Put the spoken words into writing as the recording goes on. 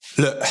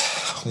Look,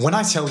 when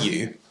I tell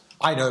you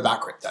I know about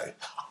crypto,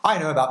 I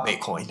know about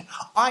Bitcoin,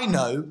 I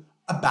know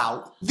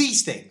about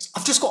these things.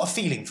 I've just got a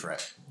feeling for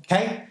it,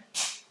 okay?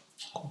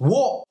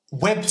 What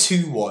Web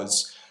 2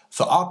 was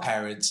for our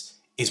parents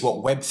is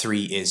what Web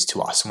 3 is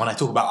to us. And when I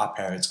talk about our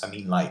parents, I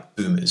mean like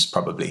boomers,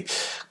 probably.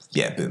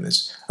 Yeah,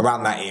 boomers.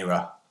 Around that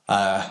era.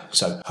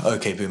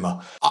 Okay,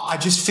 boomer. I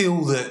just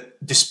feel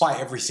that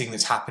despite everything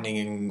that's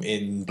happening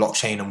in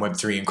blockchain and Web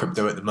 3 and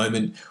crypto at the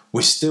moment,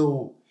 we're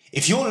still...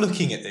 If you're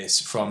looking at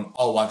this from,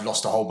 oh, I've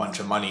lost a whole bunch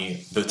of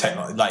money, the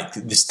technology, like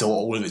this still,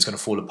 all of it's going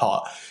to fall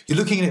apart. You're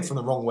looking at it from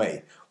the wrong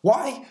way.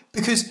 Why?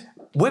 Because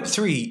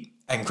Web3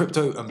 and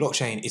crypto and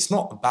blockchain, it's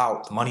not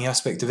about the money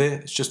aspect of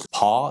it. It's just a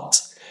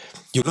part.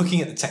 You're looking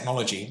at the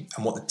technology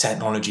and what the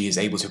technology is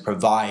able to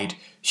provide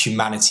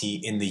humanity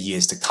in the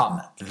years to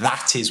come.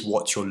 That is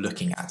what you're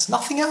looking at.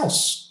 Nothing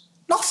else.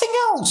 Nothing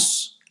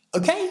else.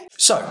 Okay?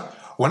 So,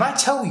 when I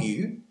tell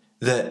you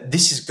that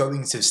this is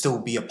going to still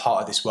be a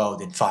part of this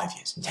world in 5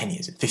 years, in 10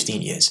 years, in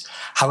 15 years.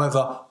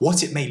 However,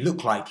 what it may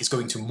look like is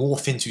going to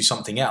morph into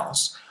something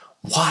else.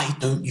 Why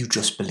don't you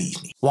just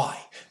believe me?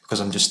 Why? Because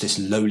I'm just this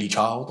lowly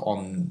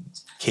on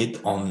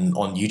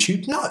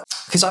YouTube? No,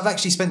 because I've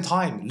actually spent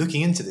time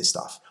looking into this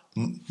stuff.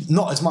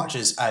 Not as much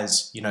as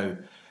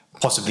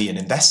possibly an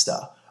investor,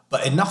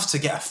 but enough to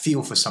get a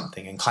feel for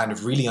something and kind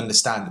of really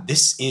understand that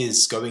this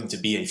is going to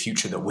be a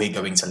future that we're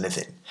going to live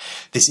in.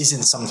 This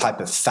isn't some type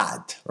of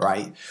fad,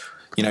 right?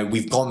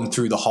 We've gone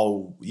through the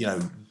whole,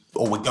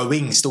 or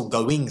we're still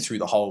going through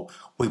the whole,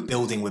 we're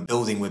building. We're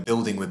going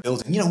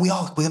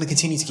to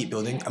continue to keep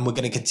building and we're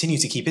going to continue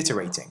to keep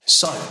iterating.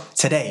 So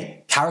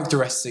today,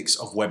 characteristics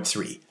of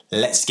Web3.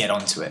 Let's get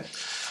onto it.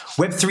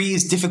 Web3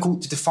 is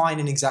difficult to define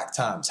in exact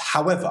terms.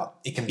 However,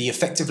 it can be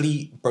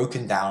effectively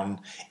broken down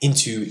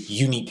into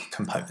unique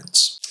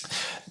components.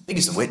 The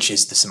biggest of which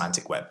is the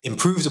semantic web.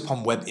 Improves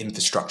upon web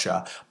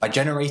infrastructure by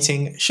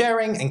generating,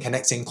 sharing, and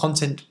connecting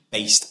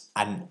content-based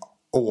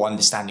or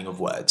understanding of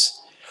words.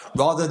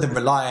 Rather than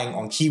relying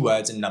on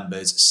keywords and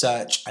numbers,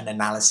 search and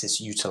analysis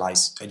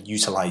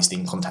utilized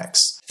in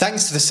context.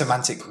 Thanks to the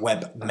semantic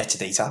web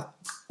metadata,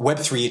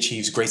 Web3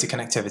 achieves greater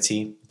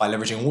connectivity by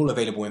leveraging all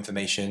available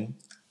information.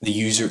 The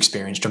user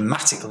experience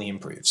dramatically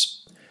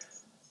improves.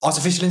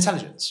 Artificial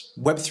intelligence.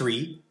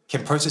 Web3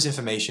 can process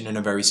information in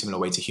a very similar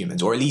way to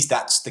humans, or at least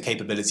that's the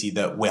capability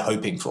that we're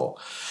hoping for.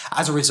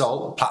 As a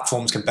result,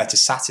 platforms can better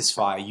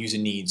satisfy user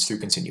needs through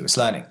continuous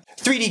learning.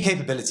 3D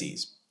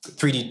capabilities.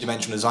 3D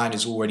dimensional design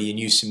is already in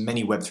use in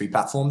many Web3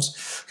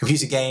 platforms.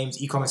 Computer games,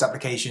 e-commerce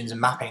applications,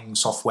 and mapping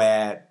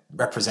software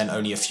represent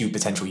only a few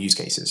potential use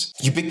cases.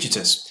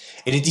 Ubiquitous.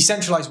 In a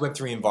decentralized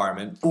Web3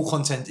 environment, all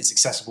content is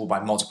accessible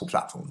by multiple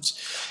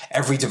platforms.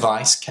 Every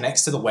device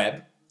connects to the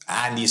web,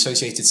 and the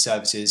associated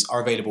services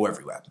are available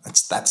everywhere.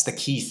 That's the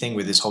key thing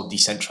with this whole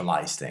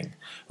decentralized thing,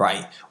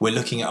 right? We're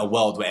looking at a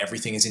world where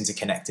everything is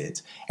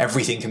interconnected.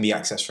 Everything can be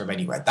accessed from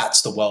anywhere.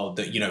 That's the world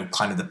that,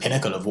 kind of the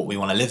pinnacle of what we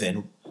want to live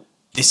in.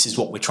 This is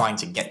what we're trying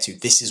to get to.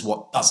 This is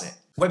what does it.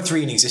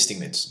 Web3 and existing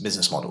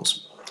business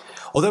models.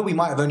 Although we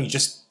might have only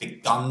just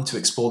begun to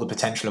explore the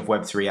potential of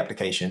Web3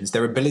 applications,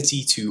 their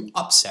ability to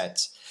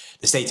upset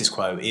the status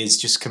quo is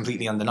just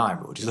completely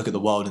undeniable. Just look at the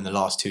world in the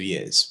last 2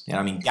 years.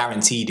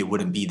 Guaranteed it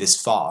wouldn't be this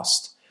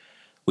fast.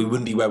 We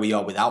wouldn't be where we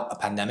are without a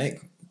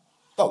pandemic.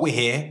 But we're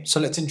here, so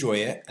let's enjoy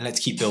it and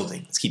let's keep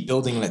building. Let's keep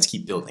building and let's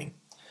keep building.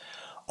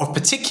 Of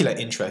particular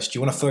interest,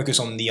 you want to focus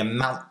on the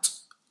amount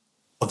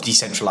of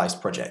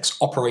decentralized projects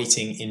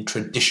operating in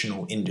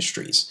traditional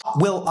industries.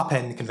 Will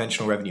upend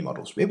conventional revenue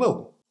models. It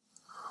will.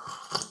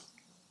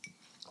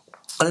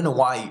 I don't know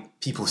why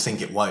people think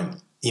it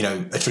won't.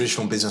 A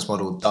traditional business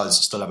model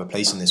does still have a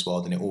place in this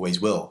world, and it always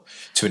will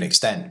to an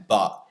extent.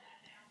 But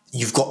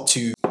you've got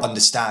to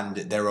understand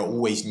that there are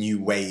always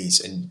new ways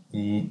and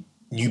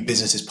new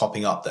businesses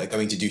popping up that are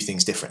going to do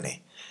things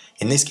differently.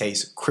 In this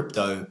case,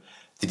 crypto,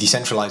 the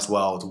decentralized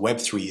world,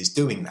 Web3 is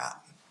doing that.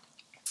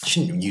 I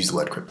shouldn't even use the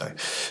word crypto.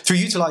 Through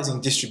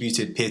utilizing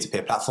distributed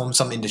peer-to-peer platforms,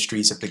 some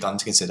industries have begun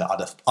to consider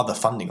other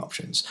funding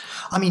options.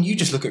 You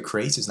just look at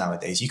creators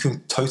nowadays. You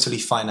can totally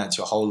finance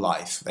your whole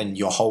life and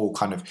your whole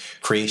kind of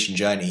creation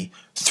journey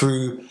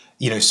through,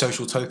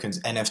 social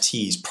tokens,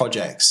 NFTs,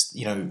 projects.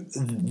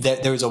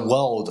 There is a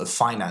world of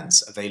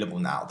finance available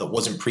now that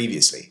wasn't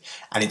previously,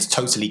 and it's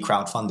totally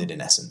crowdfunded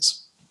in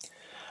essence.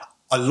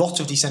 A lot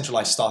of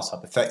decentralized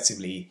startups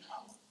effectively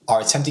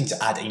are attempting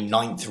to add a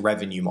ninth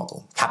revenue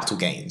model, capital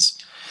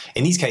gains.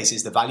 In these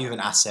cases, the value of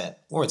an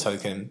asset or a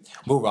token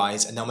will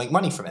rise and they'll make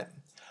money from it.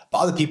 But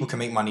other people can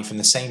make money from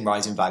the same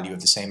rise in value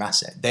of the same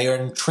asset. They are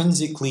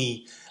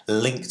intrinsically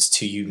linked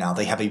to you now.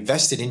 They have a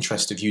vested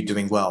interest of you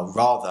doing well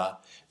rather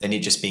than it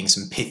just being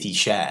some pithy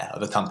share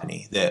of a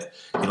company that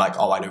you're like,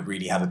 oh, I don't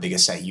really have a bigger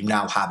say. You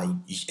now have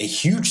a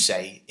huge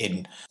say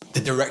in the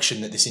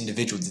direction that this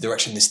individual, the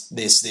direction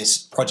this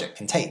project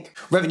can take.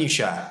 Revenue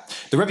share.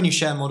 The revenue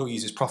share model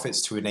uses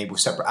profits to enable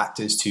separate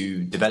actors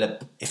to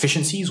develop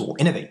efficiencies or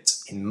innovate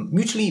in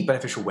mutually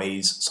beneficial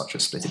ways, such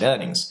as splitted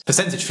earnings.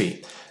 Percentage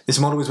fee. This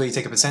model is where you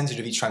take a percentage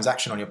of each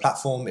transaction on your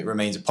platform. It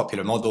remains a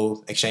popular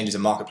model. Exchanges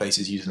and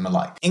marketplaces use them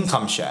alike.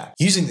 Income share.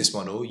 Using this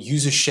model,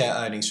 users share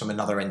earnings from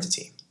another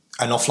entity.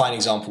 An offline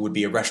example would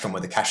be a restaurant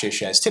where the cashier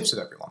shares tips with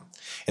everyone.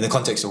 In the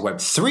context of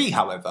Web3,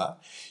 however,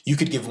 you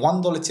could give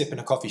 $1 tip in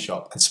a coffee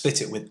shop and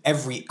split it with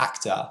every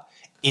actor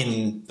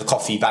in the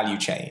coffee value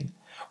chain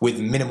with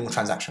minimal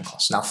transaction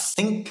costs. Now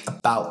think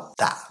about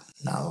that.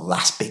 Now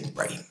that's big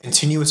brain.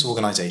 Continuous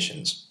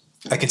organizations.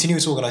 A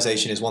continuous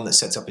organization is one that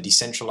sets up a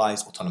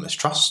decentralized autonomous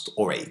trust,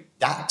 or a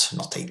DAT,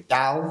 not a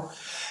DAO.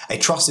 A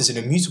trust is an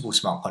immutable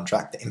smart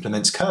contract that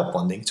implements curve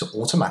bonding to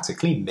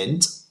automatically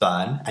mint,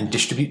 burn, and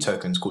distribute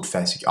tokens called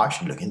fair security. I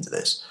should look into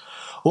this.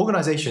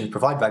 Organizations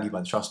provide value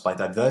by the trust by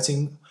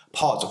diverting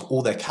parts of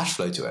all their cash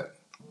flow to it.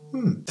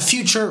 The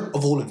future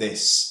of all of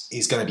this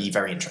is going to be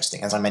very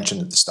interesting, as I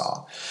mentioned at the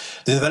start.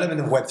 The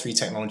development of Web3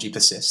 technology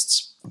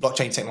persists.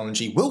 Blockchain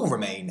technology will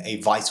remain a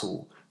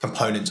vital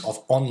component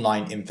of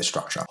online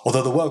infrastructure.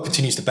 Although the world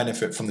continues to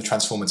benefit from the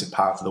transformative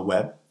power of the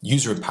web,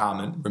 user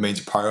empowerment remains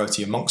a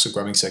priority amongst a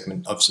growing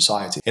segment of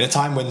society. In a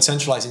time when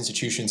centralized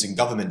institutions and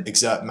government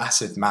exert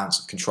massive amounts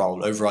of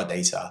control over our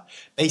data,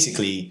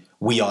 basically,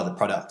 we are the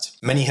product.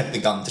 Many have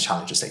begun to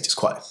challenge the status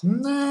quo.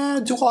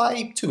 Do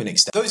I? To an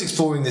extent. Those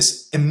exploring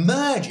this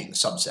emerging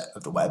subset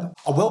of the web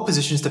are well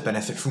positioned to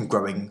benefit from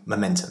growing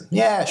momentum.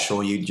 Yeah,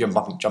 sure, you're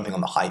jumping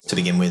on the hype to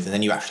begin with, and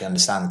then you actually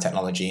understand the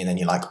technology, and then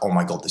you're like, oh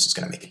my God, this is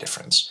going to make a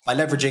difference. By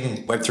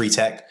leveraging Web3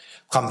 tech,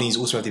 companies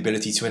also have the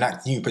ability to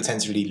enact new,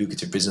 potentially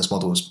lucrative business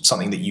models,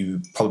 something that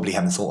you probably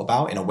haven't thought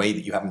about in a way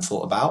that you haven't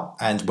thought about,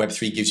 and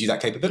Web3 gives you that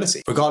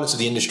capability. Regardless of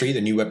the industry,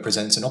 the new web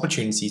presents an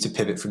opportunity to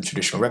pivot from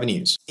traditional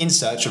revenues in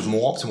search of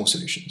more optimal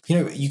solutions. You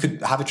know, you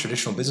could have a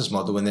traditional business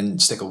model and then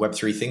stick a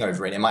Web3 thing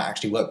over it. It might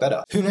actually work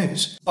better. Who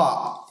knows?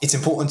 But it's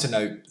important to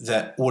note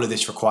that all of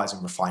this requires a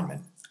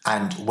refinement,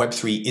 and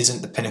Web3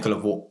 isn't the pinnacle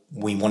of what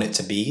we want it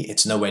to be.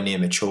 It's nowhere near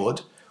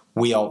matured.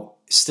 We are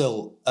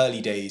still early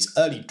days,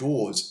 early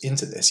doors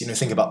into this. You know,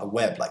 think about the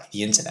web, like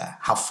the internet.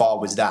 How far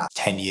was that?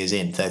 10 years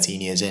in,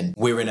 13 years in.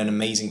 We're in an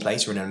amazing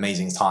place. We're in an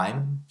amazing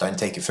time. Don't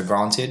take it for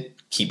granted.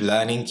 Keep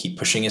learning, keep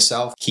pushing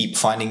yourself, keep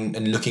finding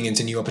and looking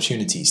into new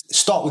opportunities.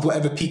 Start with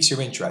whatever piques your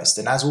interest.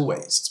 And as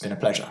always, it's been a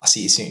pleasure. I'll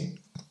see you soon.